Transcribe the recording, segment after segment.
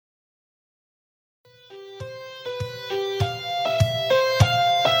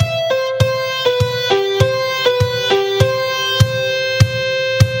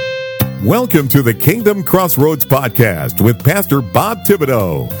Welcome to the Kingdom Crossroads podcast with Pastor Bob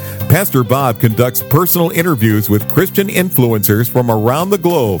Thibodeau. Pastor Bob conducts personal interviews with Christian influencers from around the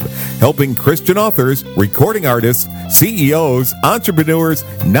globe, helping Christian authors, recording artists, CEOs, entrepreneurs,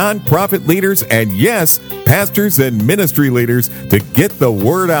 nonprofit leaders, and yes, pastors and ministry leaders to get the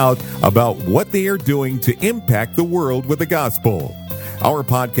word out about what they are doing to impact the world with the gospel. Our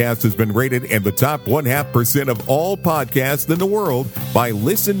podcast has been rated in the top 0.5% of all podcasts in the world by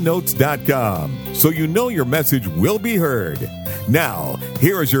ListenNotes.com, so you know your message will be heard. Now,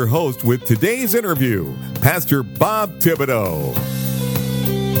 here is your host with today's interview, Pastor Bob Thibodeau.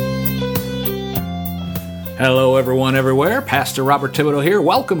 Hello, everyone, everywhere. Pastor Robert Thibodeau here.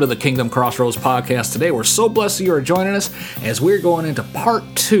 Welcome to the Kingdom Crossroads podcast. Today, we're so blessed you are joining us as we're going into part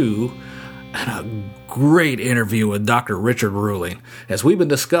 2 and a great interview with Dr. Richard Ruling as we've been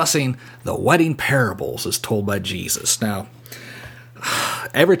discussing the wedding parables as told by Jesus. Now,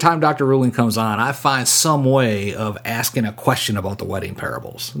 every time Dr. Ruling comes on, I find some way of asking a question about the wedding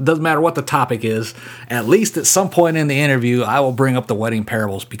parables. It doesn't matter what the topic is. At least at some point in the interview, I will bring up the wedding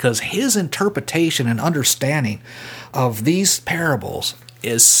parables because his interpretation and understanding of these parables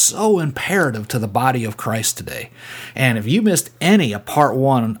is so imperative to the body of Christ today. And if you missed any of part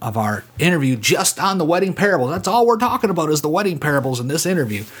 1 of our interview just on the wedding parables, that's all we're talking about is the wedding parables in this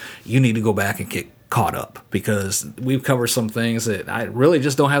interview, you need to go back and get caught up because we've covered some things that I really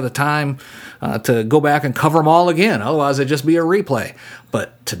just don't have the time to go back and cover them all again. Otherwise, it'd just be a replay.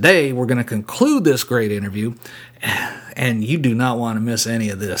 But today, we're going to conclude this great interview, and you do not want to miss any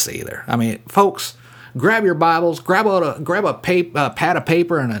of this either. I mean, folks, grab your Bibles, grab a pad of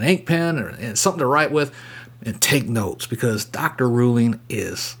paper and an ink pen and something to write with, and take notes because Dr. Ruling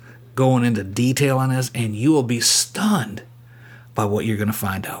is going into detail on this, and you will be stunned by what you're going to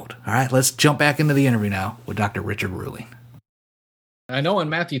find out. All right, let's jump back into the interview now with Dr. Richard Ruling. I know in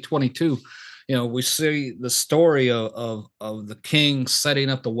Matthew 22, we see the story of the king setting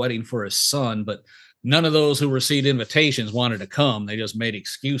up the wedding for his son, but none of those who received invitations wanted to come. They just made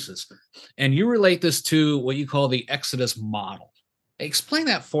excuses. And you relate this to what you call the Exodus model. Explain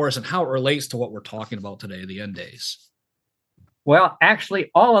that for us and how it relates to what we're talking about today, the end days. Well, actually,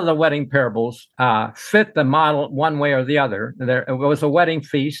 all of the wedding parables fit the model one way or the other. There was a wedding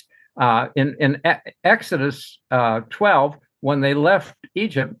feast in Exodus 12. When they left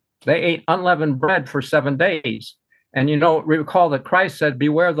Egypt, they ate unleavened bread for 7 days. And recall that Christ said,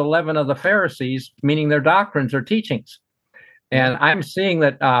 beware the leaven of the Pharisees, meaning their doctrines or teachings. And I'm seeing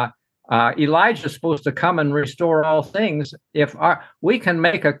that Elijah is supposed to come and restore all things. If we can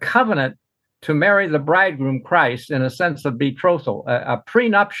make a covenant to marry the bridegroom Christ in a sense of betrothal, a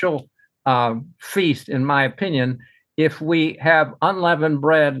prenuptial feast, in my opinion, if we have unleavened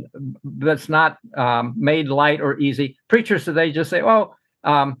bread that's not made light or easy. Preachers today just say,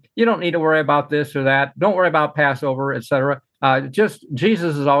 you don't need to worry about this or that. Don't worry about Passover, etc. Just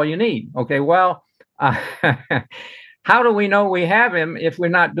Jesus is all you need. Okay, well, how do we know we have him if we're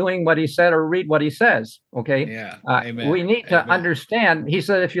not doing what he said or read what he says? Okay, yeah, amen. We need to understand. He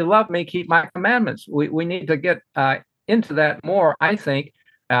said, if you love me, keep my commandments. We need to get into that more, I think,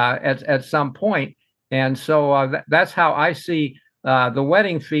 at some point. And so that's how I see the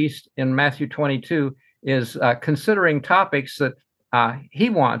wedding feast in Matthew 22 is considering topics that he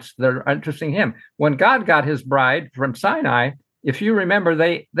wants that are interesting him. When God got his bride from Sinai, if you remember,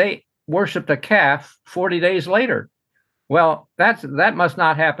 they worshipped a calf 40 days later. Well, that must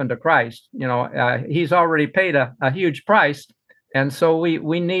not happen to Christ. He's already paid a huge price. And so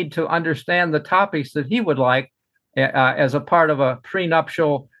we need to understand the topics that he would like as a part of a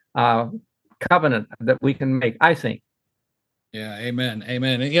prenuptial covenant that we can make, I think. Yeah, amen.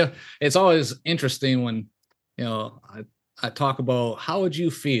 Amen. And, it's always interesting when, I talk about how would you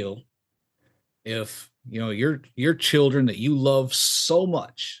feel if, your children that you love so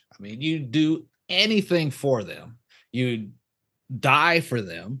much, I mean, you do anything for them, you'd die for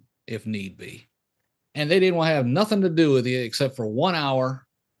them if need be, and they didn't want to have nothing to do with you except for 1 hour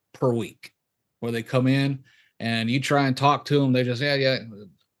per week where they come in and you try and talk to them. They just, yeah,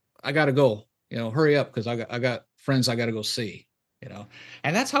 I got to go, hurry up because I got friends I got to go see,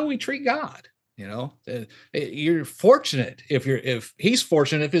 and that's how we treat God. You're fortunate if he's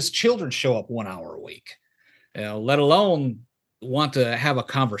fortunate if his children show up 1 hour a week, let alone want to have a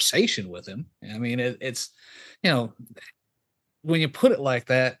conversation with him. I mean, it's, when you put it like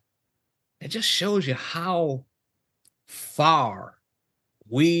that, it just shows you how far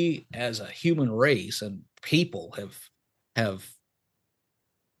we as a human race and people have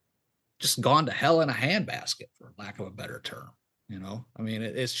just gone to hell in a handbasket, for lack of a better term. I mean,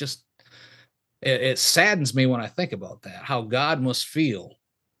 it's just, it saddens me when I think about that, how God must feel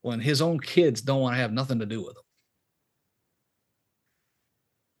when his own kids don't want to have nothing to do with him?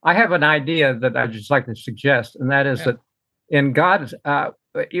 I have an idea that I'd just like to suggest, and that is that in God's,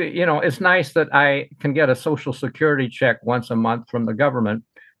 it's nice that I can get a Social Security check once a month from the government,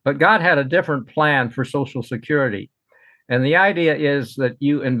 but God had a different plan for Social Security. And the idea is that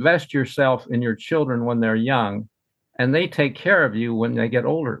you invest yourself in your children when they're young, and they take care of you when they get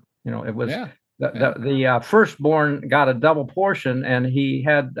older. It was the firstborn got a double portion, and he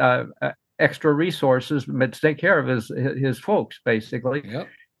had extra resources to take care of his folks, basically. Yep.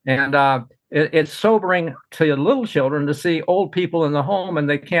 And it's sobering to little children to see old people in the home and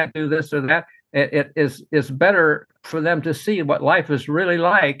they can't do this or that. It's better for them to see what life is really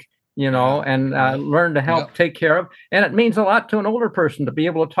like, and learn to help take care of. And it means a lot to an older person to be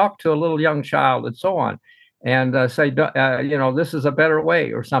able to talk to a little young child and so on, and say, this is a better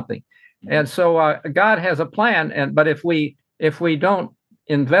way or something. And so God has a plan. But if we don't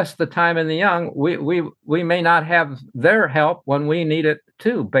invest the time in the young, we may not have their help when we need it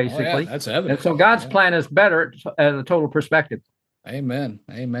too, basically. That's evident. And so God's plan is better as a total perspective. Amen.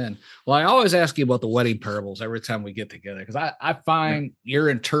 Well, I always ask you about the wedding parables every time we get together, because I find your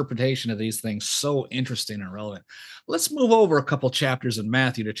interpretation of these things so interesting and relevant. Let's move over a couple chapters in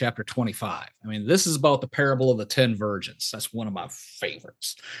Matthew to chapter 25. I mean, this is about the parable of the 10 virgins. That's one of my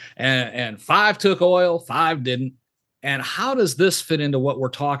favorites. And 5 took oil, 5 didn't. And how does this fit into what we're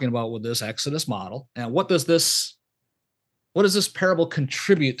talking about with this Exodus model? And what does this parable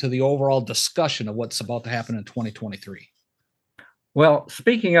contribute to the overall discussion of what's about to happen in 2023? Well,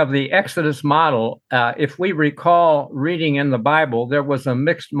 speaking of the Exodus model, if we recall reading in the Bible, there was a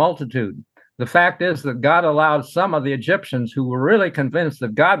mixed multitude. The fact is that God allowed some of the Egyptians who were really convinced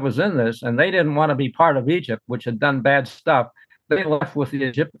that God was in this, and they didn't want to be part of Egypt, which had done bad stuff. They left with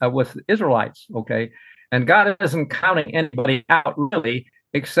with the Israelites, okay? And God isn't counting anybody out, really,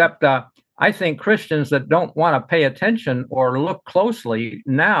 except I think Christians that don't want to pay attention or look closely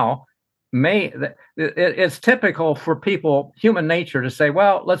now it's typical for people, human nature, to say,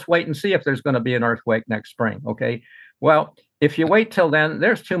 well, let's wait and see if there's going to be an earthquake next spring, okay? Well, if you wait till then,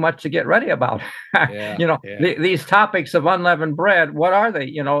 there's too much to get ready about. These topics of unleavened bread, what are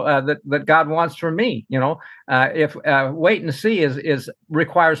they, that God wants from me? If wait and see is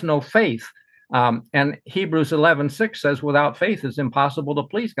requires no faith. And Hebrews 11:6 says, without faith, it's impossible to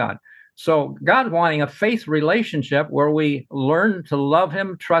please God. So God wanting a faith relationship where we learn to love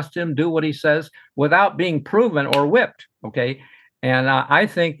him, trust him, do what he says without being proven or whipped. Okay. And I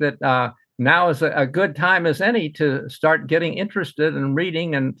think that now is a good time as any to start getting interested in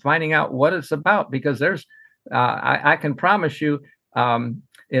reading and finding out what it's about, because there's, I can promise you,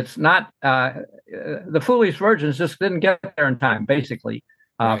 it's not, the foolish virgins just didn't get there in time, basically.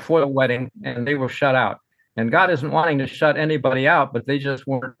 For the wedding, and they were shut out. And God isn't wanting to shut anybody out, but they just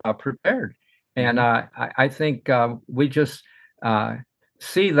weren't prepared. And I think we just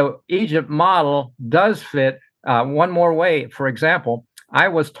see the Egypt model does fit one more way. For example, I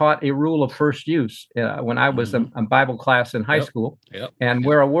was taught a rule of first use when I was in Bible class in high school. And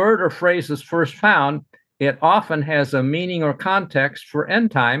where a word or phrase is first found, it often has a meaning or context for end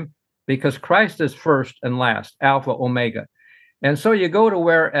time, because Christ is first and last, Alpha, Omega. And so you go to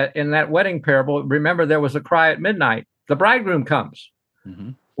where in that wedding parable, remember there was a cry at midnight, the bridegroom comes.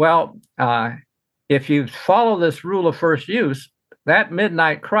 Mm-hmm. Well, if you follow this rule of first use, that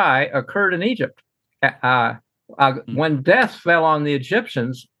midnight cry occurred in Egypt. When death fell on the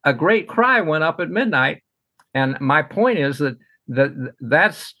Egyptians, a great cry went up at midnight. And my point is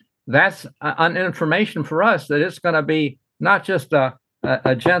that's an information for us that it's going to be not just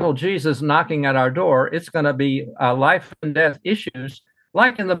a gentle Jesus knocking at our door. It's going to be life and death issues,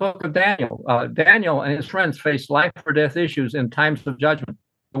 like in the book of Daniel. Daniel and his friends faced life or death issues in times of judgment.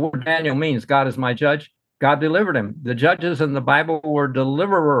 The word Daniel means God is my judge. God delivered him. The judges in the Bible were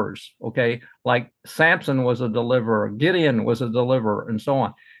deliverers, okay? Like Samson was a deliverer, Gideon was a deliverer, and so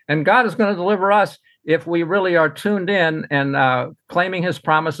on. And God is going to deliver us if we really are tuned in and claiming his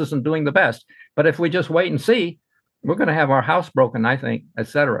promises and doing the best. But if we just wait and see, we're going to have our house broken, I think, et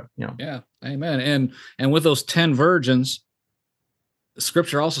cetera. Yeah, amen. And with those 10 virgins, the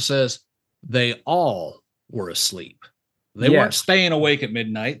scripture also says they all were asleep. They weren't staying awake at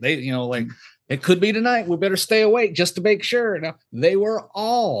midnight. They, it could be tonight. We better stay awake just to make sure. No, they were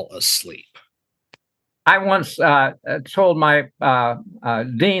all asleep. I once told my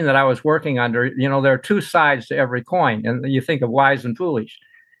dean that I was working under, there are two sides to every coin, and you think of wise and foolish.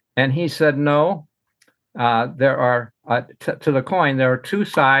 And he said, no. There are to the coin, there are two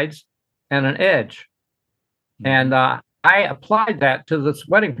sides and an edge. And I applied that to this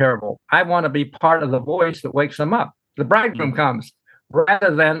wedding parable. I want to be part of the voice that wakes them up. The bridegroom comes.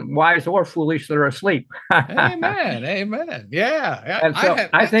 rather than wise or foolish that are asleep. Amen. Amen. Yeah. And so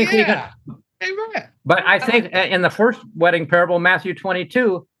I think we can. Amen. But I think in the first wedding parable, Matthew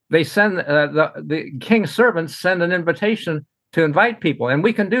 22, they send the king's servants send an invitation to invite people, and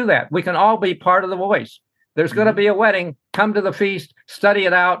we can do that. We can all be part of the voice. There's going to be a wedding. Come to the feast, study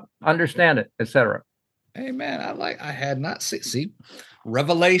it out, understand it, etc. Amen. I had not seen. See,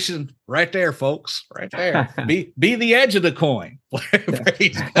 revelation right there, folks. Right there. be the edge of the coin.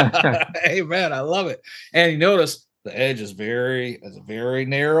 Praise God. Amen. I love it. And you notice the edge is a very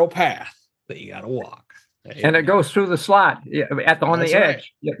narrow path that you got to walk. Amen. And it goes through the slot on the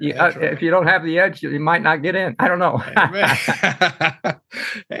edge. Right. If you don't have the edge, you might not get in. I don't know. Amen.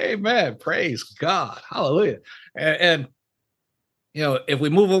 Amen. Praise God. Hallelujah. And if we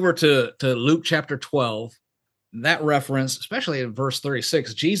move over to Luke chapter 12, that reference, especially in verse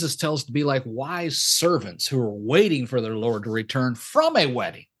 36, Jesus tells us to be like wise servants who are waiting for their Lord to return from a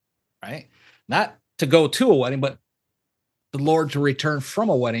wedding, right? Not to go to a wedding, but the Lord to return from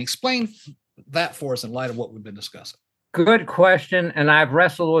a wedding. Explain that for us in light of what we've been discussing. Good question, and I've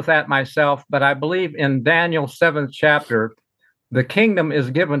wrestled with that myself, but I believe in Daniel's 7th chapter, the kingdom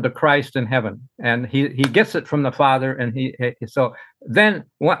is given to Christ in heaven, and he gets it from the Father, and so then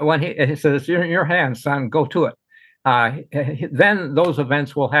when he says, "You're in your hands, son, go to it," then those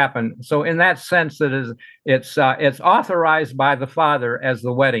events will happen. So in that sense, it's authorized by the Father as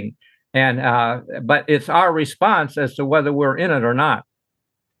the wedding, and but it's our response as to whether we're in it or not,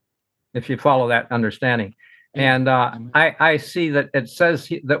 if you follow that understanding. And I see that it says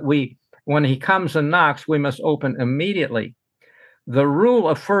that when he comes and knocks, we must open immediately. The rule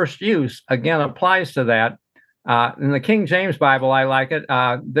of first use, again, applies to that. In the King James Bible, I like it.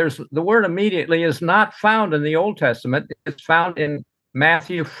 There's the word immediately is not found in the Old Testament. It's found in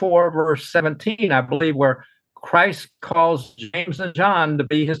Matthew 4, verse 17, I believe, where Christ calls James and John to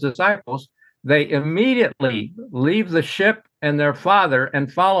be his disciples. They immediately leave the ship and their father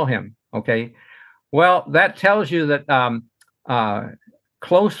and follow him. Okay. Well, that tells you that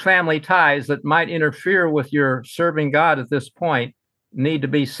close family ties that might interfere with your serving God at this point need to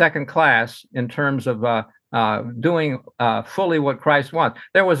be second class in terms of doing fully what Christ wants.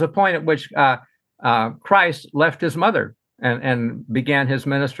 There was a point at which Christ left his mother and began his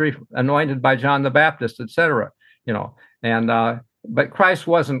ministry, anointed by John the Baptist, etc. But Christ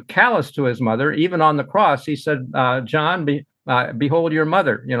wasn't callous to his mother. Even on the cross, he said, "John, behold your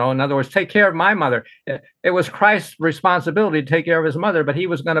mother." In other words, take care of my mother. It was Christ's responsibility to take care of his mother, but he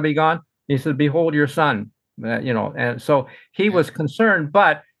was going to be gone. He said, "Behold your son." And so he was concerned,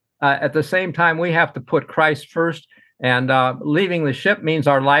 but at the same time, we have to put Christ first. And leaving the ship means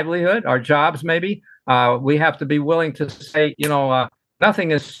our livelihood, our jobs, maybe. We have to be willing to say, nothing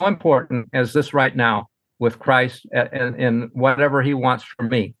is so important as this right now with Christ and whatever he wants from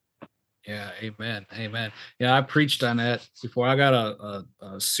me. Yeah, amen. Yeah, I preached on that before. I got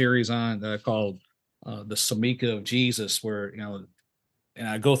a series on called The Samika of Jesus, where, and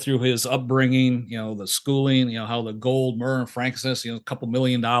I go through his upbringing, the schooling, how the gold, myrrh, and frankincense, a couple $1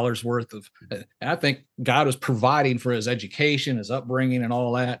 million worth of, and I think God was providing for his education, his upbringing, and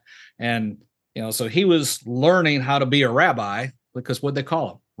all that. And, so he was learning how to be a rabbi, because what'd they call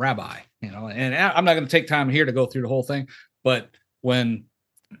him? Rabbi, and I'm not going to take time here to go through the whole thing, but when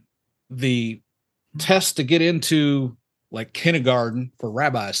the test to get into like kindergarten for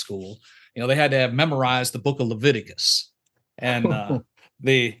rabbi school, they had to have memorized the book of Leviticus, and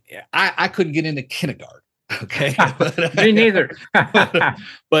I couldn't get into kindergarten. Okay. Me neither.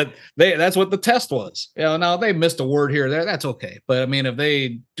 but that's what the test was. Now they missed a word here or there. That's okay. But I mean, if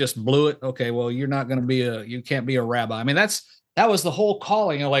they just blew it, okay, well, you're not going to you can't be a rabbi. I mean, that was the whole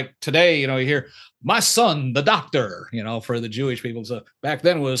calling. Like today, you hear my son, the doctor, for the Jewish people. So back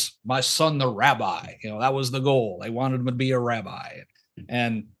then it was my son, the rabbi. That was the goal. They wanted him to be a rabbi.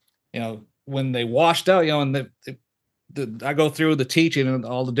 And, when they washed out, and I go through the teaching and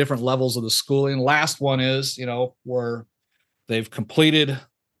all the different levels of the schooling. Last one is, where they've completed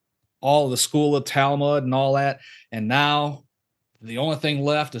all of the school of Talmud and all that. And now the only thing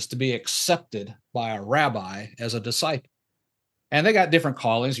left is to be accepted by a rabbi as a disciple. And they got different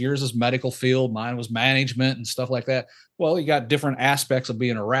callings. Yours is medical field. Mine was management and stuff like that. Well, you got different aspects of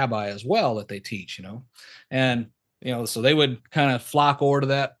being a rabbi as well that they teach, And, so they would kind of flock over to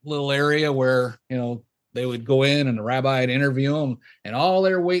that little area where, they would go in and the rabbi would interview them, and all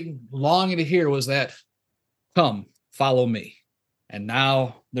they're longing to hear was that, "Come, follow me." And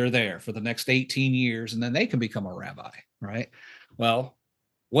now they're there for the next 18 years, and then they can become a rabbi, right? Well,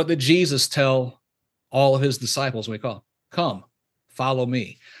 what did Jesus tell all of his disciples when he called? "Come, follow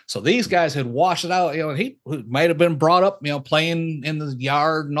me. So these guys had washed it out, and he might have been brought up, playing in the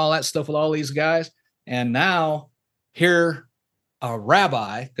yard and all that stuff with all these guys. And now here, a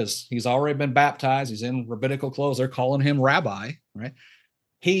rabbi, because he's already been baptized, he's in rabbinical clothes, they're calling him rabbi, right?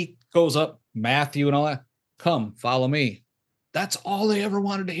 He goes up, Matthew and all that, come, follow me. That's all they ever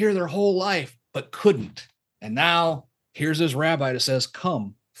wanted to hear their whole life, but couldn't. And now here's his rabbi that says,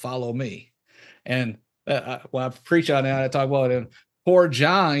 come, follow me. And when I preach on that, I talk about it. Poor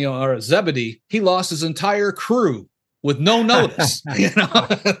John, or Zebedee, he lost his entire crew with no notice.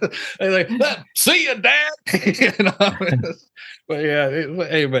 Like, see you, Dad. But yeah,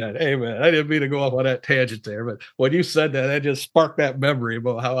 amen. I didn't mean to go off on that tangent there, but when you said that, that just sparked that memory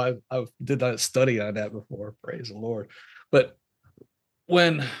about how I did that study on that before. Praise the Lord. But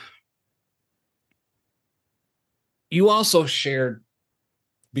when you also shared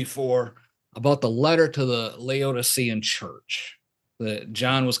before about the letter to the Laodicean church that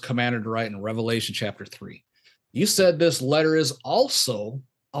John was commanded to write in Revelation chapter 3. You said this letter is also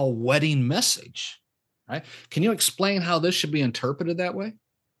a wedding message, right? Can you explain how this should be interpreted that way?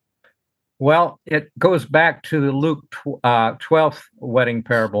 Well, it goes back to the Luke 12th wedding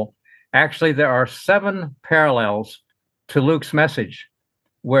parable. Actually, there are 7 parallels to Luke's message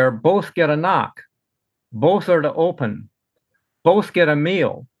where both get a knock, both are to open, both get a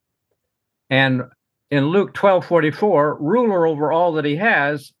meal. And in Luke 12:44, ruler over all that he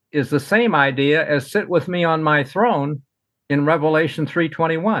has is the same idea as sit with me on my throne in Revelation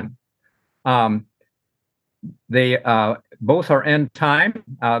 3:21. They both are end time.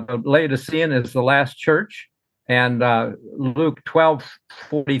 The Laodicean is the last church. And Luke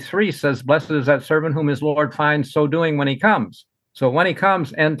 12:43 says, blessed is that servant whom his Lord finds so doing when he comes. So when he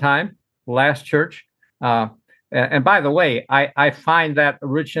comes, end time, last church. And by the way, I find that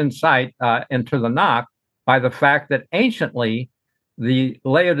rich insight into the knock by the fact that anciently, the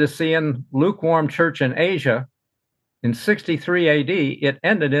Laodicean lukewarm church in Asia, in 63 AD, it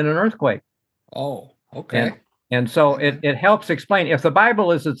ended in an earthquake. Oh, okay. And so it helps explain. If the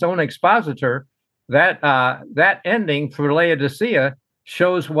Bible is its own expositor, that ending for Laodicea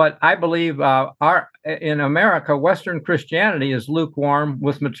shows what I believe in America, Western Christianity is lukewarm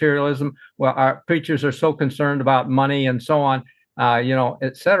with materialism. Well, our preachers are so concerned about money and so on,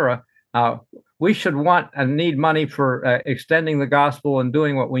 et cetera. We should want and need money for extending the gospel and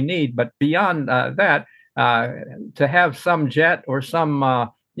doing what we need. But beyond that, to have some jet or some,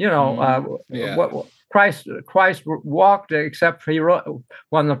 what Christ walked, except he rode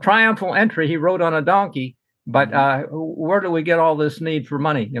on the triumphal entry, he rode on a donkey. But where do we get all this need for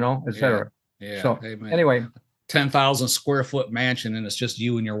money, et cetera? Yeah. So Amen. Anyway, 10,000 square foot mansion and it's just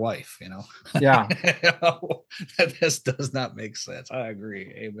you and your wife, Yeah. This does not make sense. I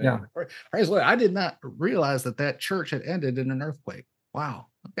agree. Amen. Yeah. Praise the Lord. I did not realize that church had ended in an earthquake. Wow.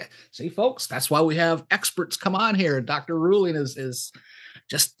 Okay. See, folks, that's why we have experts come on here. Dr. Ruling is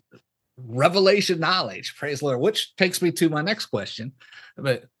just revelation knowledge. Praise the Lord, which takes me to my next question.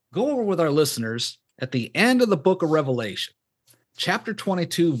 But go over with our listeners at the end of the book of Revelation. Chapter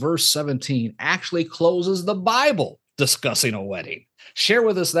 22, verse 17 actually closes the Bible discussing a wedding. Share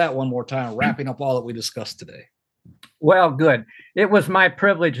with us that one more time, wrapping up all that we discussed today. Well, good. It was my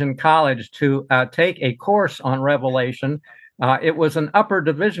privilege in college to take a course on Revelation. It was an upper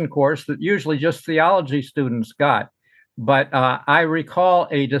division course that usually just theology students got. But I recall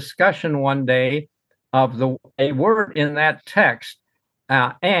a discussion one day of a word in that text,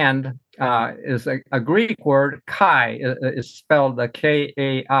 and is a Greek word, kai, is spelled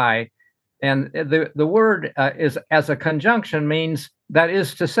Kai, and the word is as a conjunction means that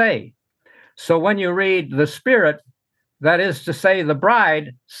is to say. So when you read the Spirit, that is to say the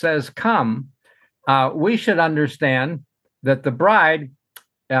bride says come, we should understand that the bride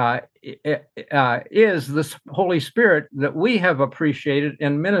is the Holy Spirit that we have appreciated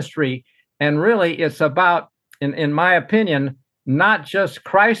in ministry. And really it's about, in my opinion, not just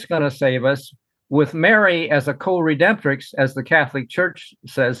Christ going to save us, with Mary as a co-redemptrix, as the Catholic Church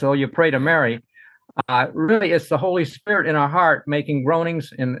says, so you pray to Mary. Really, it's the Holy Spirit in our heart making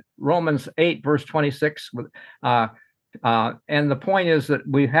groanings in Romans 8, verse 26. And the point is that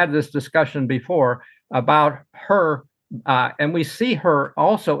we've had this discussion before about her, and we see her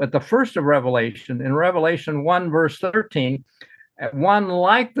also at the first of Revelation, in Revelation 1, verse 13, one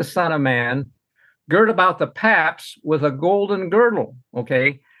like the Son of Man, girt about the paps with a golden girdle.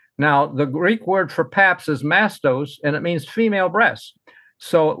 Okay. Now, the Greek word for paps is mastos, and it means female breasts.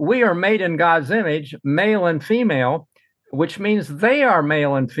 So we are made in God's image, male and female, which means they are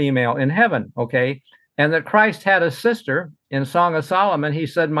male and female in heaven. Okay. And that Christ had a sister in Song of Solomon. He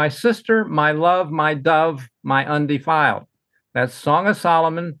said, my sister, my love, my dove, my undefiled. That's Song of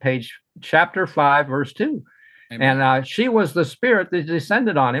Solomon, chapter 5, verse 2. Amen. And she was the spirit that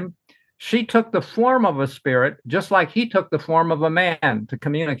descended on him. She took the form of a spirit, just like he took the form of a man to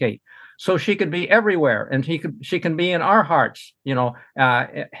communicate. So she could be everywhere, and she can be in our hearts,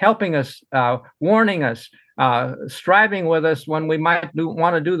 helping us, warning us, striving with us when we might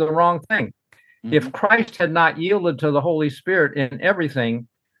want to do the wrong thing. Mm-hmm. If Christ had not yielded to the Holy Spirit in everything,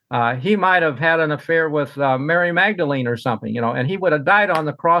 he might have had an affair with Mary Magdalene or something, and he would have died on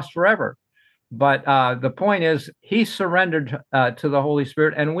the cross forever. But the point is, he surrendered to the Holy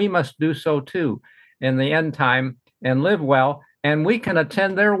Spirit, and we must do so too in the end time and live well. And we can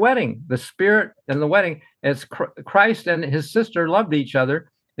attend their wedding. The Spirit and the wedding, as Christ and his sister loved each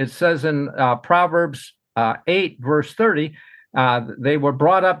other. It says in Proverbs 8, verse 30, they were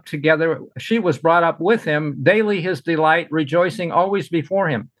brought up together. She was brought up with him, daily his delight, rejoicing always before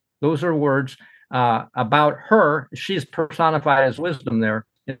him. Those are words about her. She's personified as wisdom there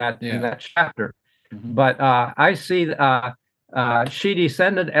in that chapter. Mm-hmm. But I see she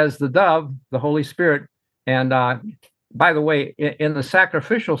descended as the dove, the Holy Spirit. And by the way, in the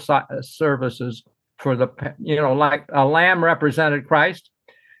sacrificial services for like a lamb represented Christ.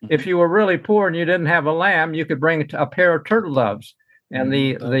 Mm-hmm. If you were really poor and you didn't have a lamb, you could bring a pair of turtle doves. And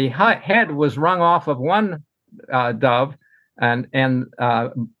the head was wrung off of one dove, and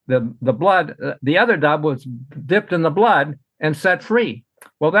the blood, the other dove was dipped in the blood and set free.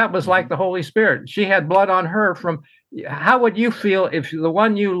 Well, that was like the Holy Spirit. She had blood on her from. How would you feel if the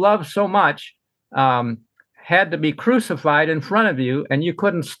one you love so much had to be crucified in front of you and you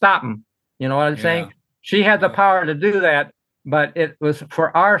couldn't stop him? You know what I'm saying? She had the power to do that, but it was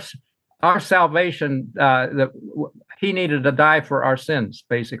for our salvation that he needed to die for our sins,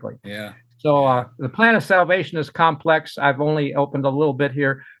 basically. Yeah. So the plan of salvation is complex. I've only opened a little bit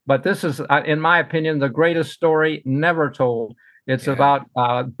here, but this is, in my opinion, the greatest story never told. It's about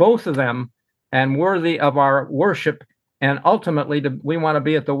both of them and worthy of our worship. And ultimately, we want to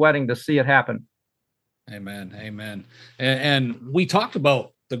be at the wedding to see it happen. Amen. Amen. And we talked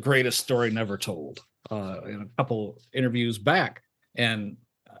about the greatest story never told in a couple interviews back. And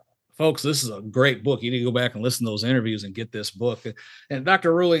folks, this is a great book. You need to go back and listen to those interviews and get this book. And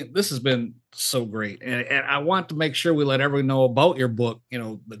Dr. Ruling, this has been so great. And I want to make sure we let everyone know about your book,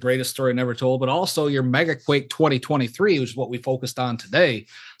 The Greatest Story Never Told, but also your Megaquake 2023, which is what we focused on today,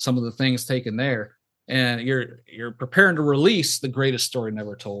 some of the things taken there. And you're preparing to release The Greatest Story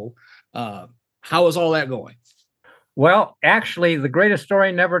Never Told. How is all that going? Well, actually, The Greatest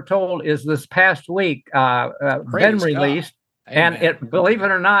Story Never Told is this past week been released. And it, believe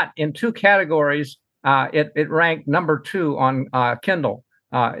it or not, in two categories, it ranked number 2 on Kindle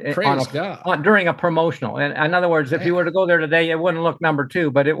during a promotional. And in other words, if you were to go there today, it wouldn't look number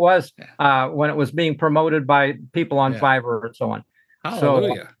 2, but it was when it was being promoted by people on Fiverr and so on.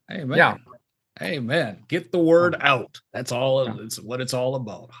 Hallelujah. So, amen. Yeah. Amen. Get the word out. That's all. It's what it's all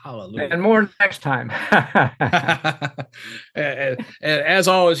about. Hallelujah. And more next time. and as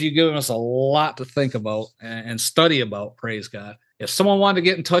always, you've given us a lot to think about and study about. Praise God. If someone wanted to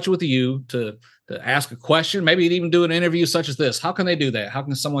get in touch with you to ask a question, maybe you'd even do an interview such as this, how can they do that? How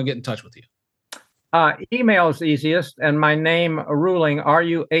can someone get in touch with you? Email is easiest. And my name, Ruling,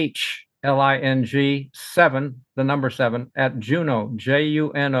 RUHLING 7, the number 7, at Juno,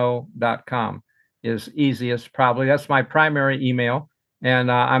 JUNO.com is easiest, probably. That's my primary email.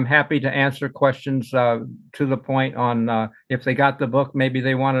 And I'm happy to answer questions to the point on if they got the book, maybe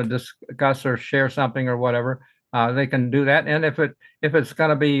they want to discuss or share something or whatever. They can do that. And if it's going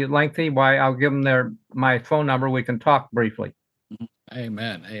to be lengthy, why, I'll give them my phone number. We can talk briefly.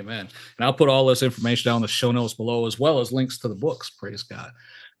 Amen. Amen. And I'll put all this information down in the show notes below, as well as links to the books. Praise God.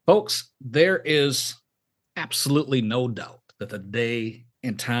 Folks, there is absolutely no doubt that the day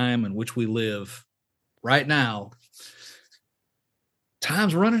and time in which we live right now,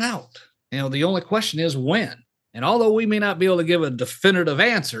 time's running out. The only question is when. And although we may not be able to give a definitive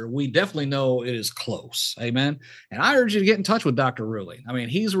answer, we definitely know it is close. Amen. And I urge you to get in touch with Dr. Ruling. I mean,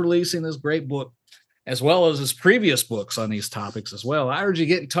 he's releasing this great book as well as his previous books on these topics as well. I urge you to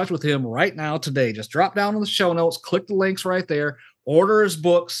get in touch with him right now today. Just drop down on the show notes, click the links right there, order his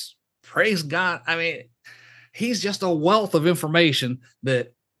books. Praise God. I mean, he's just a wealth of information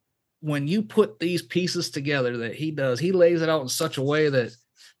that when you put these pieces together that he does, he lays it out in such a way that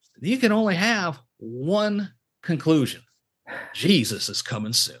you can only have one conclusion. Jesus is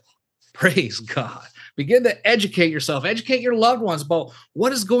coming soon. Praise God. Begin to educate yourself, educate your loved ones about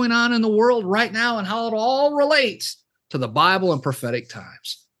what is going on in the world right now and how it all relates to the Bible and prophetic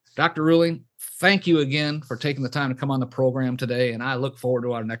times. Dr. Ruling, thank you again for taking the time to come on the program today, and I look forward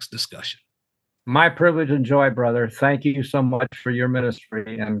to our next discussion. My privilege and joy, brother. Thank you so much for your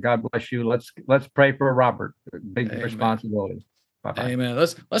ministry, and God bless you. Let's pray for Robert. Big Amen. Responsibility. Bye-bye. Amen.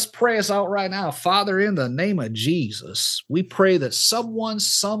 Let's pray us out right now. Father, in the name of Jesus, we pray that someone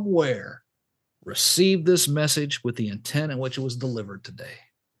somewhere received this message with the intent in which it was delivered today.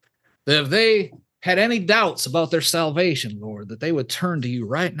 That if they had any doubts about their salvation, Lord, that they would turn to you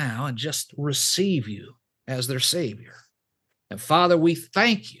right now and just receive you as their Savior. And Father, we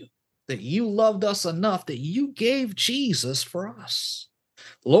thank you that you loved us enough that you gave Jesus for us.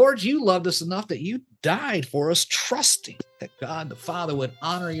 Lord, you loved us enough that you died for us, trusting that God the Father would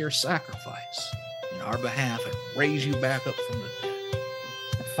honor your sacrifice in our behalf and raise you back up from the dead.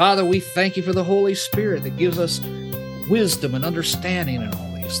 And Father, we thank you for the Holy Spirit that gives us wisdom and understanding in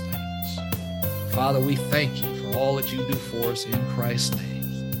all these things. Father, we thank you for all that you do for us in Christ's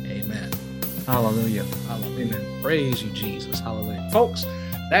name. Amen. Hallelujah. Hallelujah. Amen. Praise you, Jesus. Hallelujah. Folks,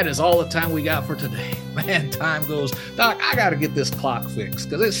 that is all the time we got for today. Man, time goes. Doc, I got to get this clock fixed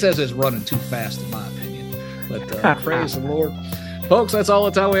because it says it's running too fast in my opinion. But praise the Lord. Folks, that's all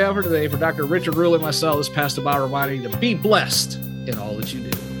the time we have for today. For Dr. Richard Rule and myself, this is Pastor Bob reminding you to be blessed in all that you do.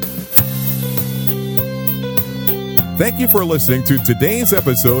 Thank you for listening to today's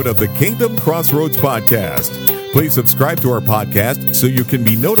episode of the Kingdom Crossroads Podcast. Please subscribe to our podcast so you can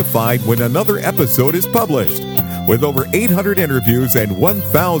be notified when another episode is published. With over 800 interviews and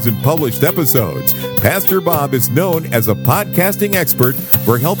 1,000 published episodes, Pastor Bob is known as a podcasting expert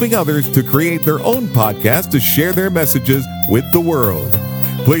for helping others to create their own podcast to share their messages with the world.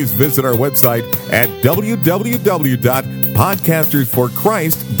 Please visit our website at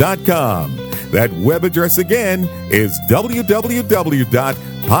www.podcastersforchrist.com. That web address again is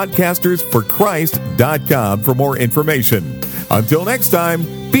www.podcastersforchrist.com for more information. Until next time,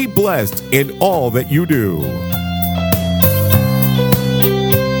 be blessed in all that you do.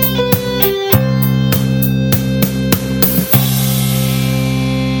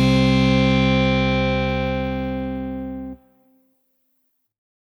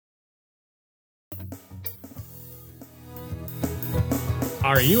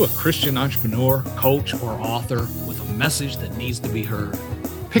 Are you a Christian entrepreneur, coach, or author with a message that needs to be heard?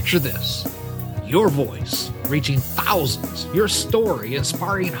 Picture this: your voice reaching thousands, your story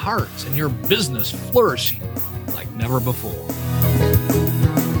inspiring hearts, and your business flourishing like never before.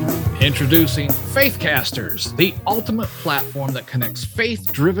 Introducing Faithcasters, the ultimate platform that connects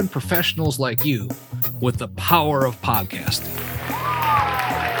faith-driven professionals like you with the power of podcasting.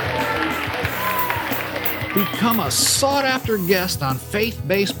 Become a sought-after guest on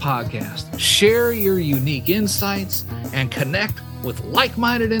faith-based podcasts. Share your unique insights and connect with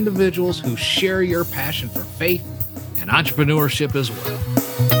like-minded individuals who share your passion for faith and entrepreneurship as well.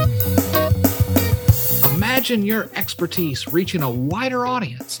 Imagine your expertise reaching a wider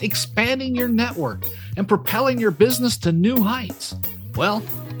audience, expanding your network, and propelling your business to new heights. Well,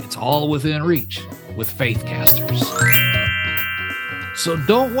 it's all within reach with Faithcasters. So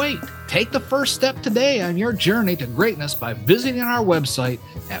don't wait. Take the first step today on your journey to greatness by visiting our website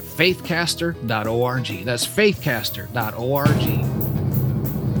at faithcaster.org. That's faithcaster.org.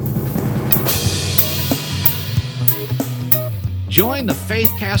 Join the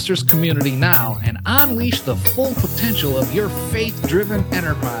Faithcasters community now and unleash the full potential of your faith-driven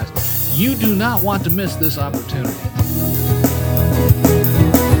enterprise. You do not want to miss this opportunity.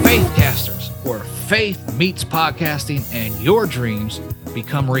 Faithcasters, where faith meets podcasting and your dreams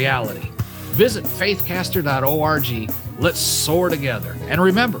become reality. Visit faithcaster.org. Let's soar together. And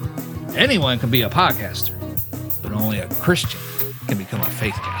remember, anyone can be a podcaster, but only a Christian can become a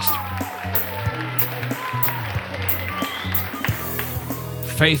faithcaster.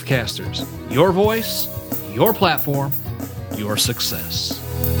 Faithcasters, your voice, your platform, your success.